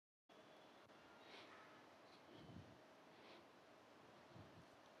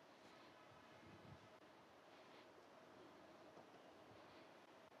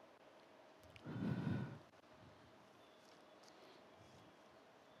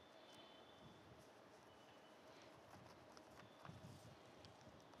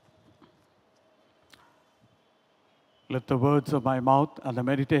Let the words of my mouth and the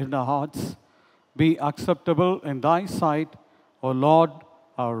meditation of our hearts be acceptable in thy sight, O Lord,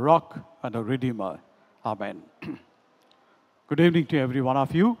 our rock and our redeemer. Amen. Good evening to every one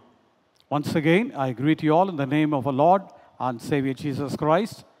of you. Once again, I greet you all in the name of our Lord and Savior Jesus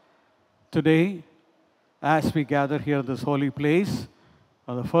Christ. Today, as we gather here in this holy place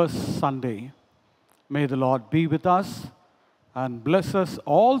on the first Sunday, may the Lord be with us and bless us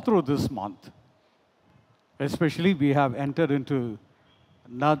all through this month. Especially, we have entered into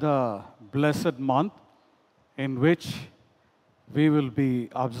another blessed month in which we will be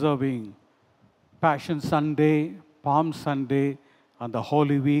observing Passion Sunday, Palm Sunday, and the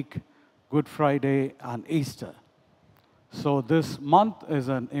Holy Week, Good Friday, and Easter. So this month is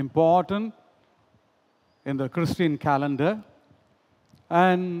an important in the Christian calendar,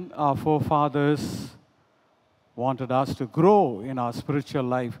 and our forefathers wanted us to grow in our spiritual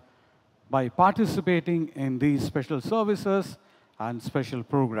life by participating in these special services and special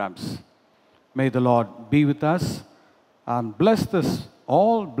programs. May the Lord be with us and bless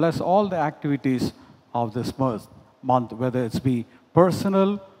all the activities of this month, whether it's be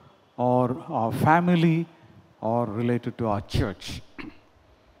personal or our family or related to our church.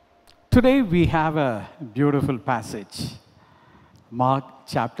 Today we have a beautiful passage, Mark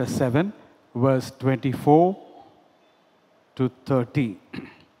chapter 7, verse 24 to 30.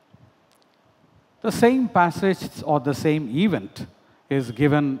 The same passage or the same event is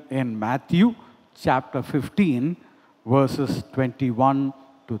given in Matthew chapter 15, verses 21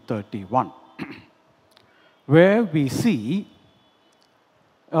 to 31, where we see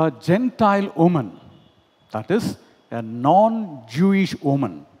a Gentile woman, that is, a non-Jewish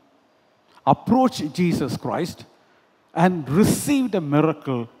woman, approach Jesus Christ and received a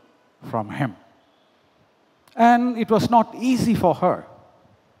miracle from him. And it was not easy for her.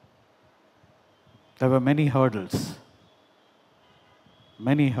 There were many hurdles.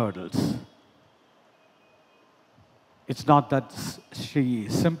 Many hurdles. It's not that she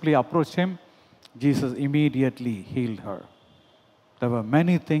simply approached him, Jesus immediately healed her. There were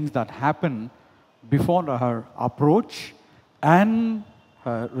many things that happened before her approach and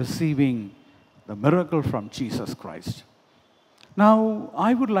her receiving the miracle from Jesus Christ. Now,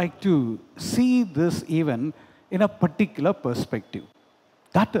 I would like to see this even in a particular perspective.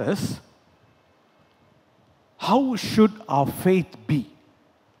 That is, how should our faith be?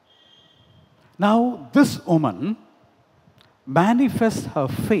 Now, this woman manifests her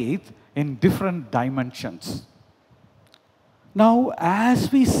faith in different dimensions. Now,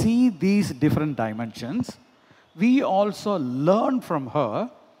 as we see these different dimensions, we also learn from her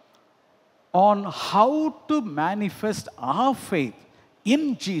on how to manifest our faith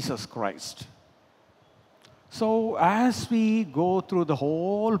in Jesus Christ. So, as we go through the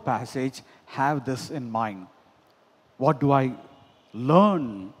whole passage, have this in mind. What do I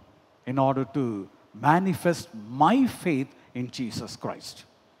learn in order to manifest my faith in Jesus Christ?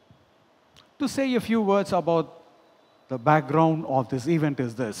 To say a few words about the background of this event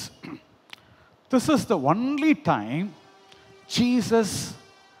is this. This is the only time Jesus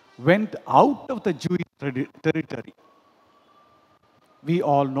went out of the Jewish territory. We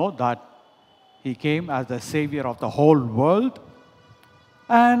all know that he came as the Savior of the whole world,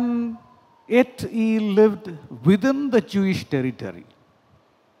 and yet he lived within the Jewish territory.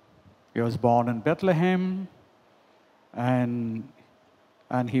 He was born in Bethlehem, and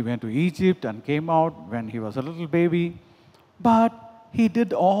he went to Egypt and came out when he was a little baby. But he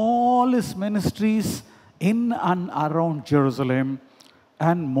did all his ministries in and around Jerusalem,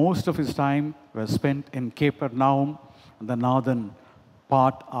 and most of his time was spent in Capernaum, the northern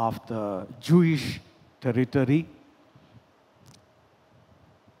part of the Jewish territory.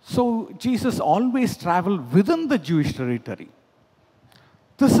 So Jesus always traveled within the Jewish territory.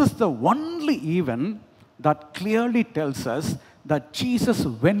 This is the only event that clearly tells us that Jesus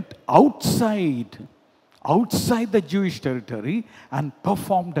went outside the Jewish territory and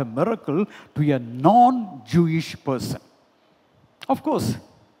performed a miracle to a non-Jewish person. Of course,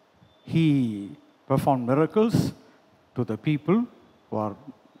 he performed miracles to the people who are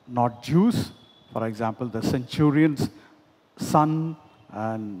not Jews. For example, the centurion's son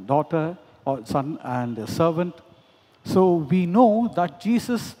and daughter, or son and a servant. So we know that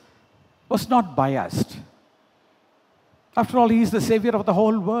Jesus was not biased. After all, he is the Savior of the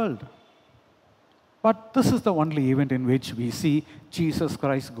whole world. But this is the only event in which we see Jesus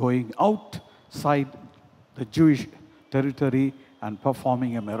Christ going outside the Jewish territory and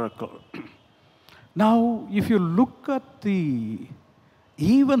performing a miracle. Now, if you look at the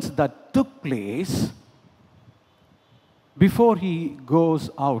events that took place before he goes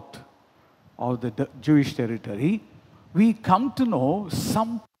out of the Jewish territory, we come to know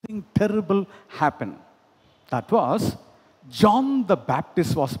something terrible happened. That was, John the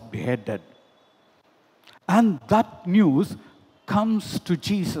Baptist was beheaded. And that news comes to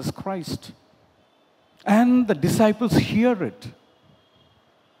Jesus Christ. And the disciples hear it.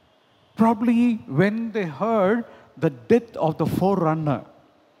 Probably when they heard the death of the forerunner,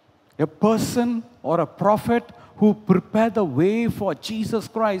 a person or a prophet who prepared the way for Jesus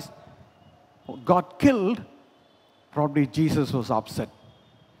Christ got killed, probably Jesus was upset.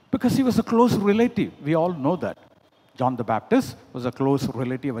 Because he was a close relative. We all know that. John the Baptist was a close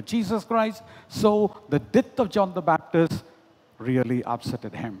relative of Jesus Christ. So the death of John the Baptist really upset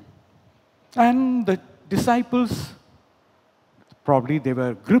him. And the disciples, probably they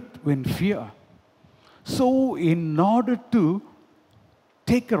were gripped in fear. So in order to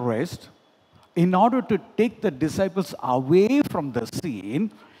take a rest, in order to take the disciples away from the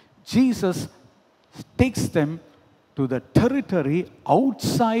scene, Jesus takes them to the territory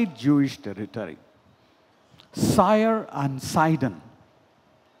outside Jewish territory. Tyre and Sidon,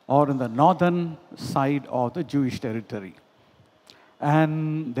 or in the northern side of the Jewish territory.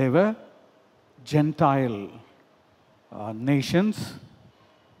 And they were Gentile nations,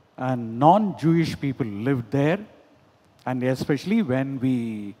 and non-Jewish people lived there. And especially when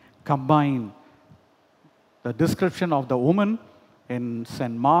we combine the description of the woman in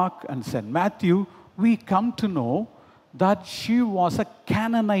St. Mark and St. Matthew, we come to know that she was a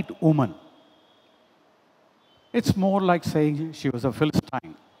Canaanite woman. It's more like saying she was a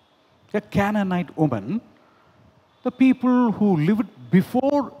Philistine. A Canaanite woman, the people who lived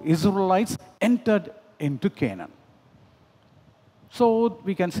before Israelites entered into Canaan. So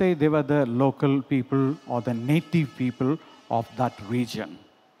we can say they were the local people or the native people of that region.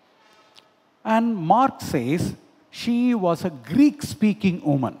 And Mark says she was a Greek-speaking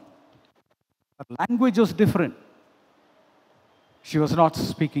woman. Her language was different. She was not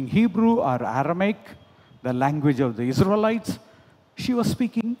speaking Hebrew or Aramaic, the language of the Israelites. She was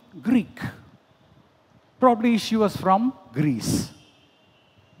speaking Greek. Probably she was from Greece.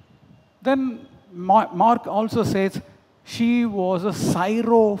 Then Mark also says she was a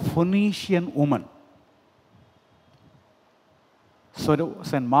Syro-Phoenician woman. So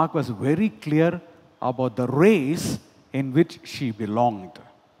St. Mark was very clear about the race in which she belonged.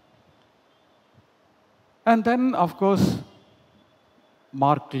 And then, of course,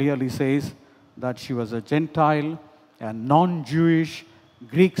 Mark clearly says that she was a Gentile, a non-Jewish,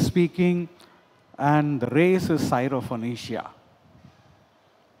 Greek-speaking, and the race is Syrophoenicia.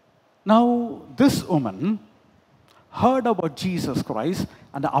 Now, this woman heard about Jesus Christ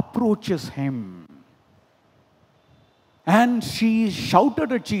and approaches him. And she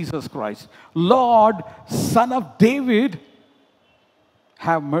shouted at Jesus Christ, "Lord, Son of David,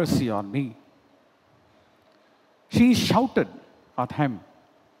 have mercy on me." She shouted at him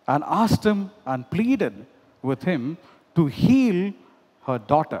and asked him and pleaded with him to heal her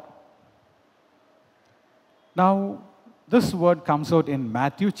daughter. Now, this word comes out in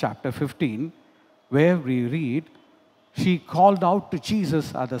Matthew chapter 15, where we read, she called out to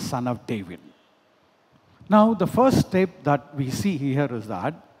Jesus as the Son of David. Now, the first step that we see here is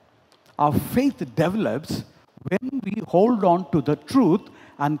that our faith develops when we hold on to the truth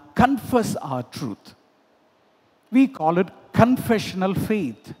and confess our truth. We call it confessional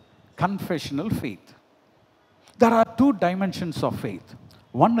faith. Confessional faith. There are two dimensions of faith.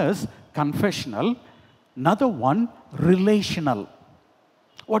 One is confessional, another one relational.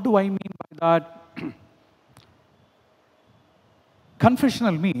 What do I mean by that?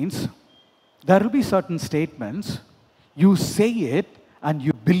 Confessional means there will be certain statements, you say it and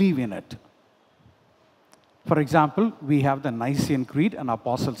you believe in it. For example, we have the Nicene Creed and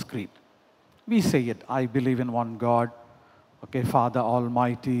Apostles' Creed. We say it, I believe in one God, okay, Father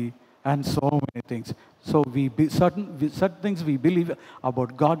Almighty, and so many things. So certain things we believe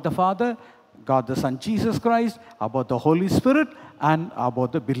about God the Father, God the Son Jesus Christ, about the Holy Spirit, and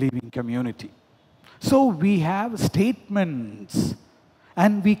about the believing community. So we have statements,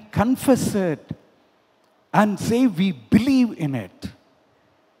 and we confess it, and say we believe in it.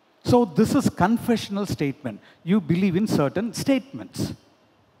 So this is confessional statement. You believe in certain statements.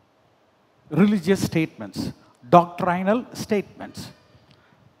 Religious statements, doctrinal statements.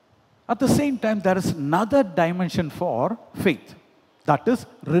 At the same time, there is another dimension for faith, that is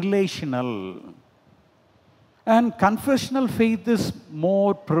relational. And confessional faith is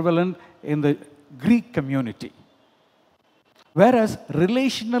more prevalent in the Greek community, whereas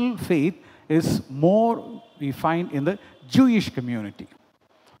relational faith is more we find in the Jewish community.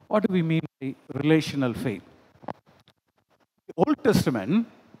 What do we mean by relational faith? The Old Testament,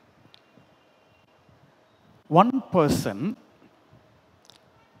 one person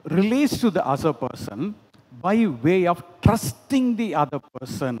relates to the other person by way of trusting the other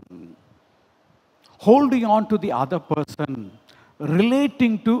person, holding on to the other person,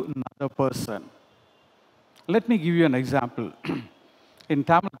 relating to another person. Let me give you an example. In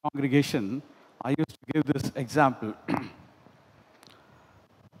Tamil congregation, I used to give this example.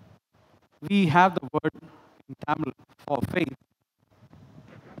 We have the word in Tamil for faith.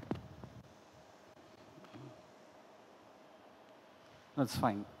 That's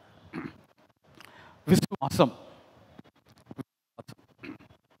fine. Viswasam.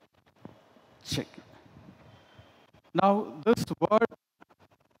 Check. Now, this word,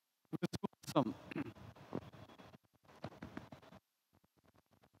 Viswasam,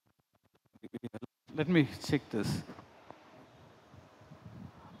 let me check this.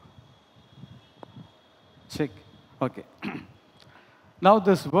 Check. Okay. Now,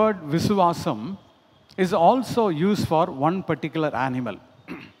 this word Viswasam is also used for one particular animal.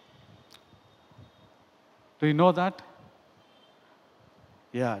 Do you know that?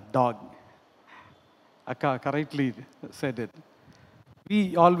 Yeah, dog. Akka correctly said it.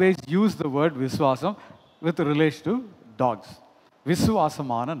 We always use the word Viswasam with relation to dogs.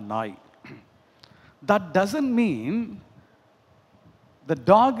 Viswasamana nai. That doesn't mean the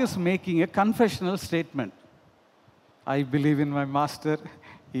dog is making a confessional statement. I believe in my master.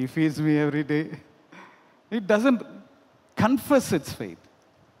 He feeds me every day. It doesn't confess its faith.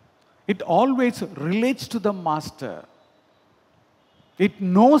 It always relates to the master. It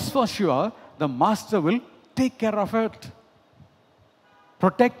knows for sure the master will take care of it,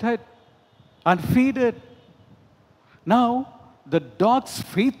 protect it, and feed it. Now, the dog's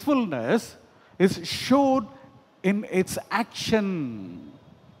faithfulness is showed in its action.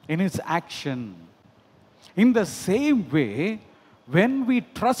 In its action. In the same way, when we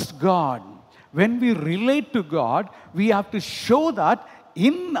trust God, when we relate to God, we have to show that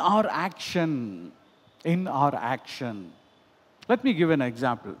in our action. In our action. Let me give an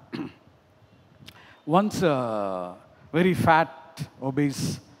example. Once a very fat,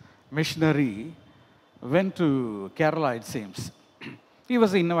 obese missionary went to Kerala, it seems. He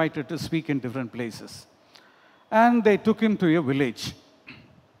was invited to speak in different places. And they took him to a village.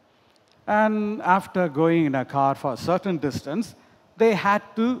 And after going in a car for a certain distance, they had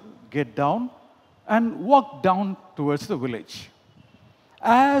to get down and walk down towards the village.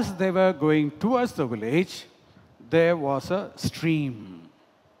 As they were going towards the village, there was a stream.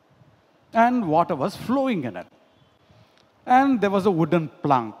 And water was flowing in it. And there was a wooden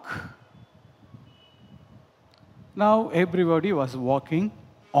plank. Now everybody was walking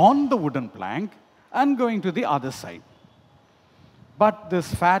on the wooden plank and going to the other side. But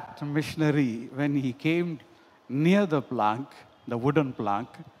this fat missionary, when he came near the plank, the wooden plank,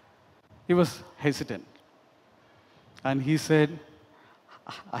 he was hesitant. And he said,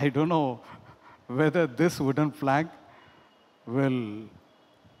 I don't know whether this wooden plank will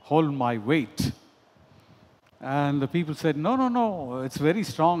hold my weight. And the people said, no, it's very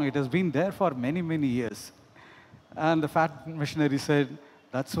strong. It has been there for many, many years. And the fat missionary said,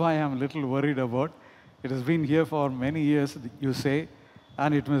 that's why I'm a little worried about. It has been here for many years, you say,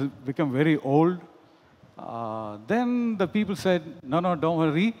 and it will become very old. Then the people said, no, don't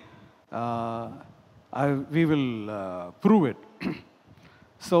worry. We will prove it.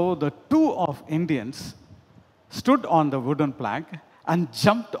 So the two of Indians stood on the wooden plank and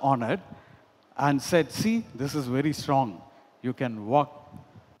jumped on it and said, see, this is very strong. You can walk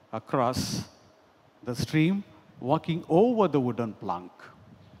across the stream, walking over the wooden plank.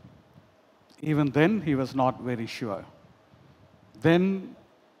 Even then, he was not very sure. Then,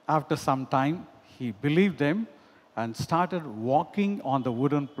 after some time, he believed them and started walking on the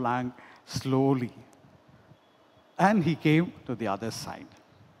wooden plank slowly. And he came to the other side.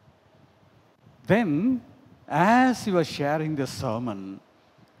 Then, as he was sharing the sermon,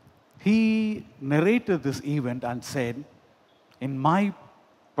 he narrated this event and said, in my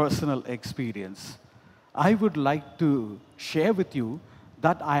personal experience, I would like to share with you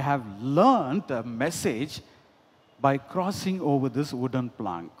that I have learned a message by crossing over this wooden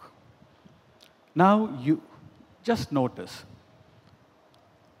plank. Now, you just notice,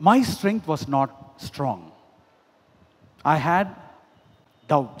 my strength was not strong. I had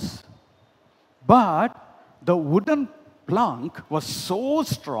doubts. But the wooden plank was so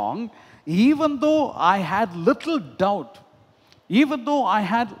strong, even though I had little doubt, even though I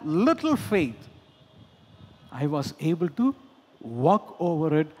had little faith, I was able to walk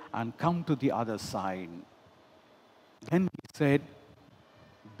over it and come to the other side. Then he said,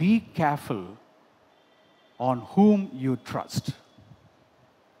 be careful on whom you trust.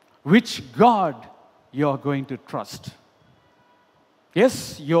 Which God you're going to trust.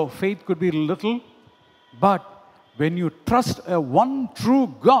 Yes, your faith could be little, but when you trust a one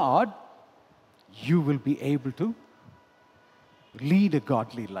true God, you will be able to lead a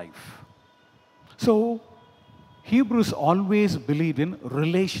godly life. So, Hebrews always believed in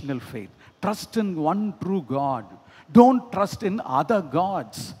relational faith. Trust in one true God. Don't trust in other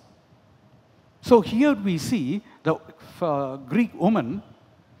gods. So here we see the Greek woman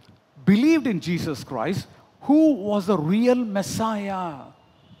believed in Jesus Christ, who was the real Messiah.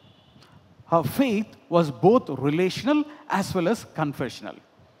 Her faith was both relational as well as confessional.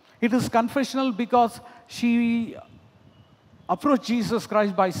 It is confessional because she approached Jesus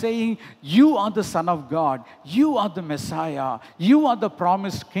Christ by saying, "You are the Son of God. You are the Messiah. You are the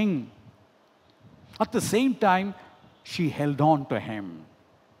promised King." At the same time, she held on to him.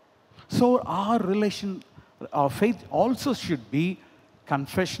 So our faith also should be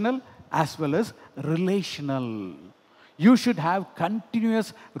confessional as well as relational. You should have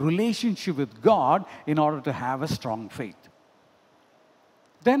continuous relationship with God in order to have a strong faith.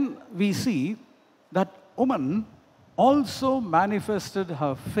 Then we see that woman also manifested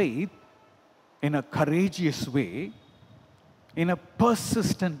her faith in a courageous way, in a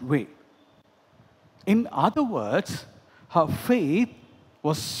persistent way. In other words, her faith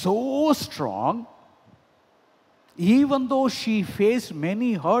was so strong, even though she faced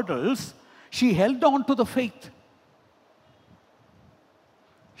many hurdles, she held on to the faith.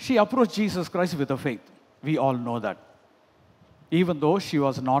 She approached Jesus Christ with a faith. We all know that. Even though she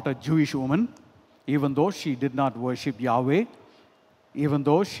was not a Jewish woman, even though she did not worship Yahweh, even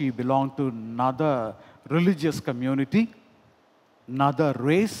though she belonged to another religious community, another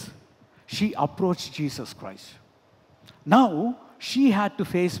race, she approached Jesus Christ. Now, she had to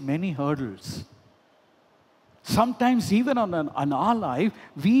face many hurdles. Sometimes, even on our life,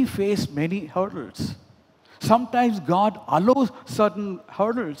 we face many hurdles. Sometimes God allows certain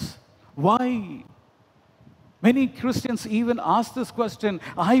hurdles. Why? Many Christians even ask this question,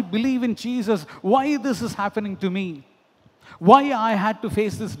 "I believe in Jesus. Why this is happening to me? Why I had to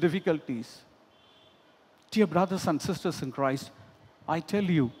face these difficulties?" Dear brothers and sisters in Christ, I tell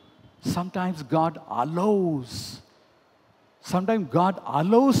you, sometimes God allows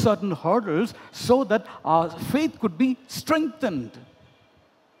certain hurdles so that our faith could be strengthened.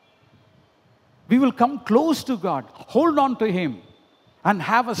 We will come close to God, hold on to Him, and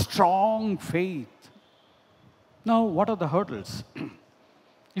have a strong faith. Now, what are the hurdles?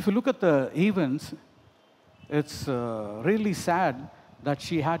 If you look at the events, it's really sad that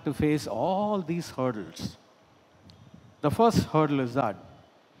she had to face all these hurdles. The first hurdle is that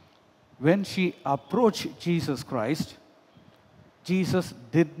when she approached Jesus Christ, Jesus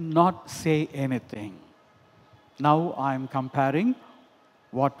did not say anything. Now I am comparing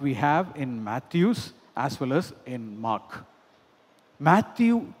what we have in Matthew's as well as in Mark.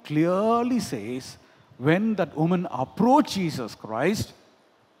 Matthew clearly says, when that woman approached Jesus Christ,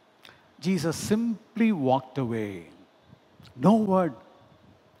 Jesus simply walked away. No word.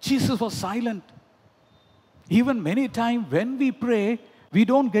 Jesus was silent. Even many times when we pray, we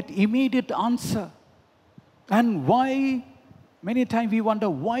don't get immediate answer. And why? Many times we wonder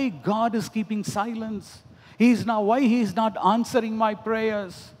why God is keeping silence. Why He is not answering my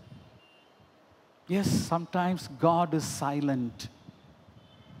prayers. Yes, sometimes God is silent.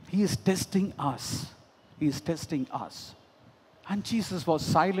 He is testing us. He is testing us. And Jesus was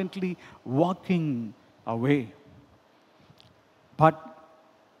silently walking away. But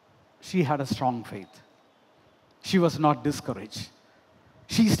she had a strong faith. She was not discouraged.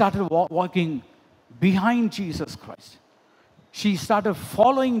 She started walking behind Jesus Christ. She started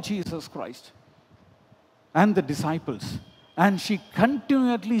following Jesus Christ and the disciples. And she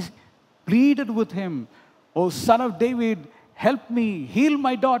continually pleaded with Him, "Oh, Son of David, help me, heal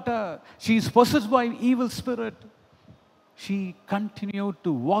my daughter. She is possessed by an evil spirit." She continued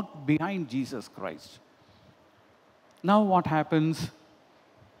to walk behind Jesus Christ. Now what happens?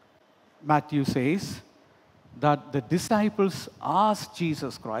 Matthew says that the disciples asked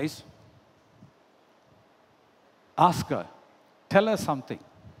Jesus Christ, "Ask her, tell her something.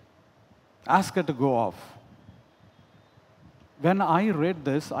 Ask her to go off." When I read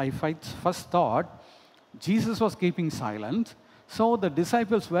this, I first thought Jesus was keeping silent, so the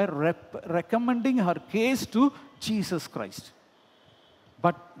disciples were recommending her case to Jesus Christ.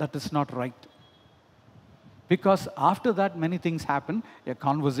 But that is not right. Because after that, many things happen. A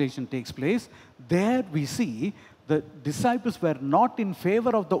conversation takes place. There we see the disciples were not in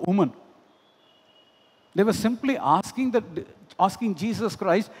favor of the woman. They were simply asking Jesus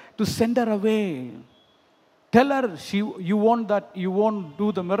Christ to send her away. Tell her you won't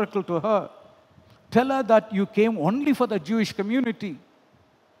do the miracle to her. Tell her that you came only for the Jewish community.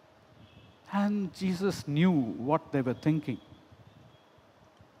 And Jesus knew what they were thinking.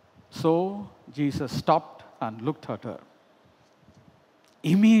 So Jesus stopped and looked at her.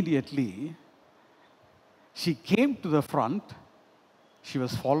 Immediately, she came to the front. She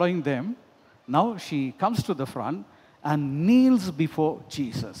was following them. Now she comes to the front and kneels before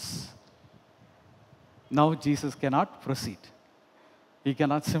Jesus. Now Jesus cannot proceed. He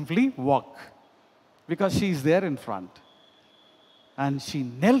cannot simply walk because she is there in front. And she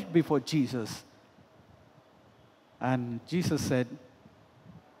knelt before Jesus. And Jesus said,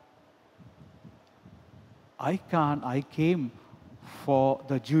 I came for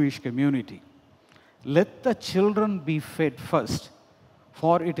the Jewish community. Let the children be fed first,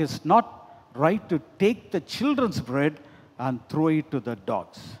 for it is not right to take the children's bread and throw it to the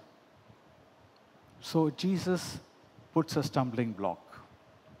dogs. So Jesus puts a stumbling block.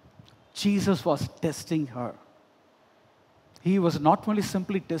 Jesus was testing her. He was not only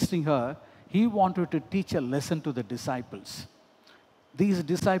simply testing her, he wanted to teach a lesson to the disciples. These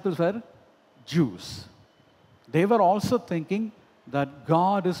disciples were Jews. They were also thinking that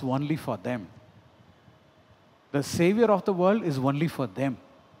God is only for them. The Savior of the world is only for them.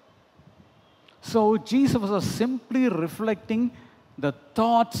 So Jesus was simply reflecting the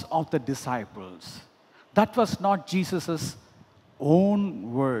thoughts of the disciples. That was not Jesus'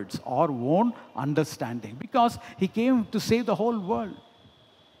 own words or own understanding, because he came to save the whole world.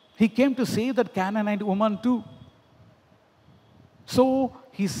 He came to save that Canaanite woman too. So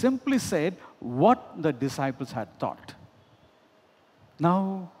he simply said what the disciples had thought.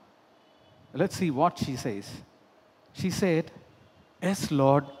 Now, let's see what she says. She said, "Yes,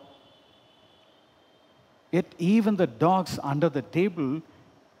 Lord, yet even the dogs under the table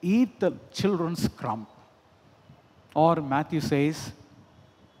eat the children's crumb." Or Matthew says,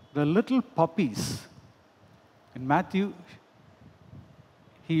 the little puppies. In Matthew,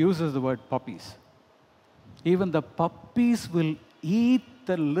 he uses the word puppies. Even the puppies will eat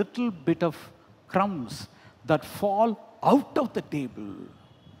the little bit of crumbs that fall out of the table.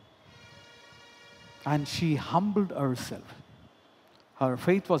 And she humbled herself. Her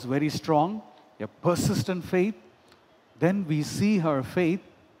faith was very strong, a persistent faith. Then we see her faith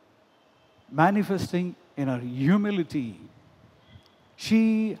manifesting in her humility.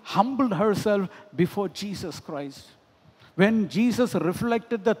 She humbled herself before Jesus Christ. When Jesus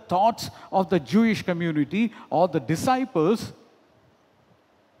reflected the thoughts of the Jewish community or the disciples,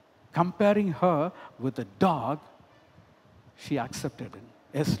 comparing her with a dog, she accepted it.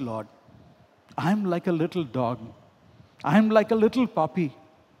 "Yes, Lord, I'm like a little dog. I'm like a little puppy.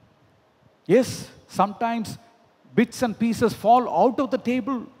 Yes, sometimes bits and pieces fall out of the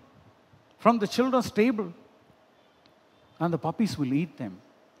table, from the children's table, and the puppies will eat them.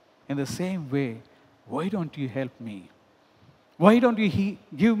 In the same way, why don't you help me? Why don't you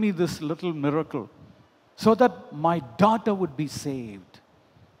give me this little miracle so that my daughter would be saved?"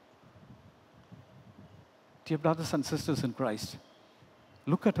 Dear brothers and sisters in Christ,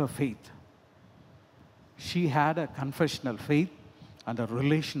 look at her faith. She had a confessional faith and a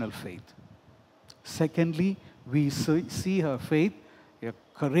relational faith. Secondly, we see her faith, a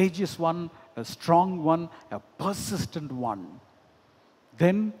courageous one, a strong one, a persistent one.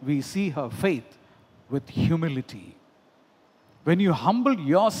 Then we see her faith with humility. When you humble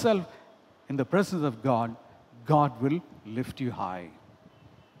yourself in the presence of God, God will lift you high.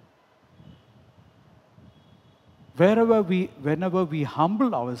 Whenever we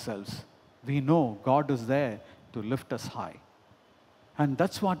humble ourselves, we know God is there to lift us high. And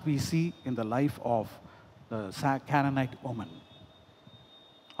that's what we see in the life of the Canaanite woman.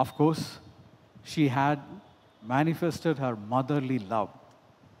 Of course, she had manifested her motherly love.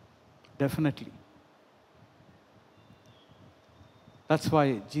 Definitely. That's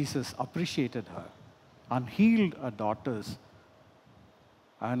why Jesus appreciated her and healed her daughters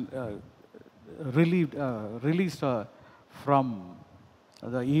and released her from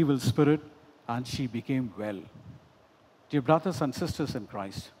the evil spirit, and she became well. Dear brothers and sisters in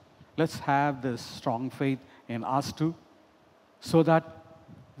Christ, let's have this strong faith in us too, so that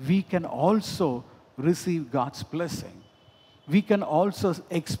we can also receive God's blessing. We can also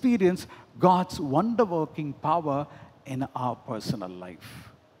experience God's wonder-working power in our personal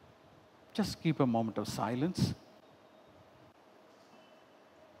life. Just keep a moment of silence.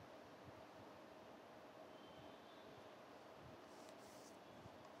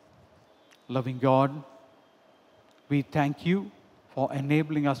 Loving God, we thank you for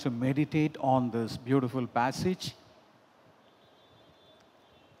enabling us to meditate on this beautiful passage.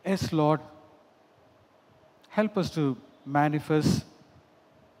 Yes, Lord, help us to manifest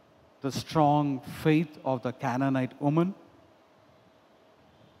the strong faith of the Canaanite woman.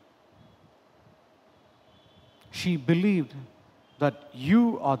 She believed that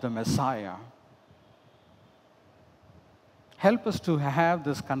you are the Messiah. Help us to have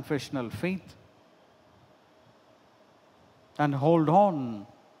this confessional faith and hold on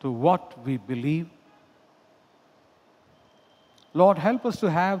to what we believe. Lord, help us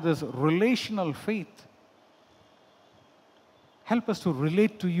to have this relational faith. Help us to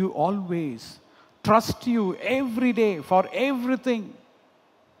relate to you always, trust you every day for everything.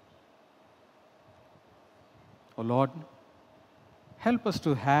 Oh Lord, help us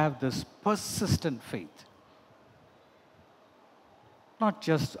to have this persistent faith. Not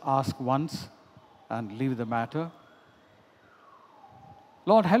just ask once and leave the matter.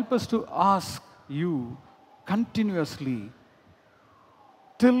 Lord, help us to ask you continuously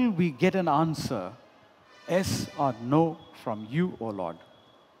till we get an answer, yes or no, from you, O Lord.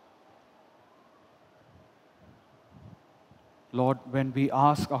 Lord, when we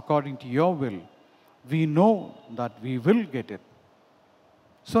ask according to your will, we know that we will get it.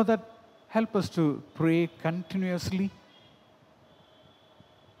 So that help us to pray continuously.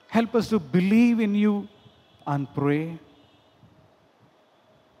 Help us to believe in you and pray.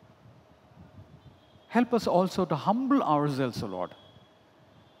 Help us also to humble ourselves, O Lord.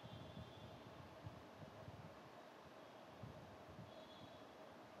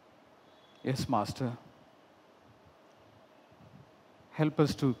 Yes, Master. Help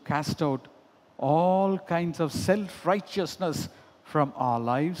us to cast out all kinds of self-righteousness from our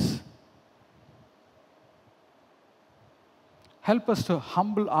lives. Help us to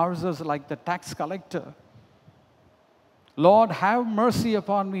humble ourselves like the tax collector. Lord, have mercy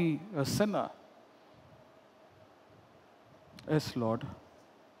upon me, a sinner. Yes, Lord.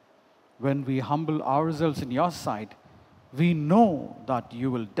 When we humble ourselves in your sight, we know that you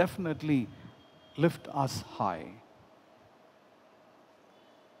will definitely lift us high.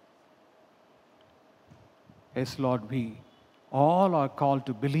 Yes, Lord, we all are called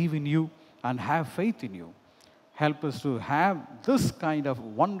to believe in you and have faith in you. Help us to have this kind of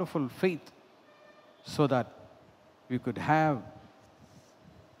wonderful faith so that we could have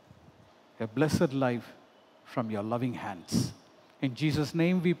a blessed life from your loving hands. In Jesus'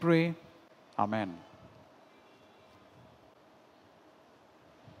 name we pray. Amen.